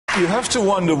You have to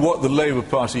wonder what the Labour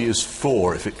Party is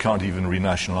for if it can't even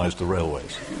renationalise the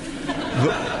railways.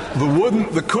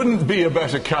 There couldn't be a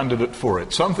better candidate for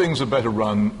it. Some things are better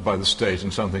run by the state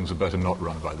and some things are better not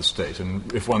run by the state.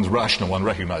 And if one's rational, one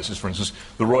recognises, for instance,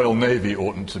 the Royal Navy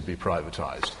oughtn't to be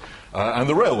privatised. And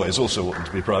the railways also oughtn't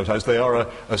to be privatised. They are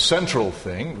a central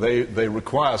thing. They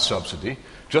require subsidy,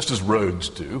 just as roads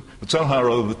do. But somehow or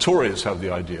other the Tories have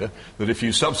the idea that if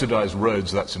you subsidise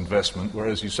roads, that's investment,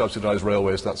 whereas you subsidise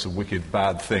railways, that's a wicked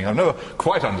bad thing. I've never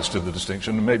quite understood the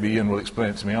distinction, and maybe Ian will explain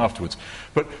it to me afterwards.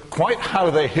 But quite how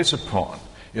they hit upon,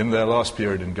 in their last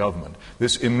period in government,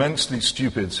 this immensely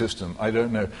stupid system, I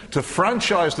don't know, to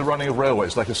franchise the running of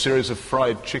railways like a series of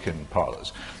fried chicken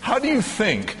parlours. How do you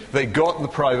think they got the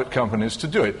private companies to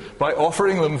do it? By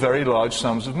offering them very large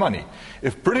sums of money.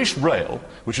 If British Rail,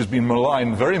 which has been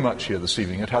maligned very much here this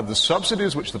evening, had had the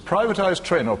subsidies which the privatised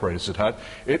train operators had,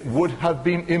 it would have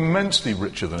been immensely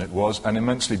richer than it was and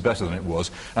immensely better than it was.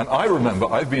 And I remember,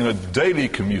 I've been a daily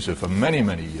commuter for many,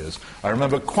 many years, I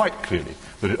remember quite clearly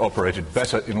that it operated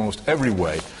better in almost every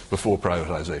way before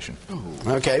privatisation.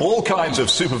 Okay. All kinds of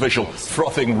superficial,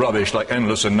 frothing rubbish like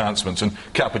endless announcements and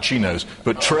cappuccinos,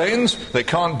 but trains, they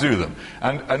can't do them.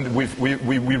 And we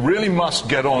really must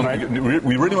get on. Right.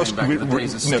 We really must. Back to the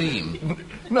days of steam.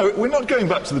 No, we're not going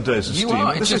back to the days of You steam.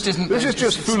 are. This is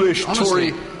just foolish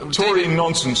honestly, Tory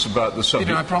nonsense about the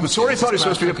subject. I The Tory you, party is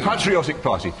supposed to be a patriotic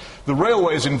party. The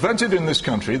railways invented in this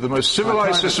country, the most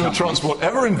civilised system of transport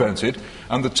ever invented,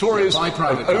 and the Tories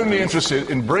are only interested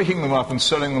in breaking them up and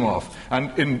selling them off.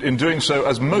 And in doing so,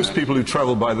 as most people who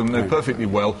travel by them know perfectly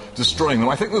well, destroying them.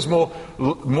 I think there's more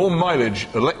mileage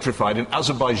electrified in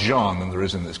Azerbaijan than there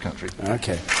is in this country.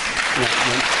 Okay.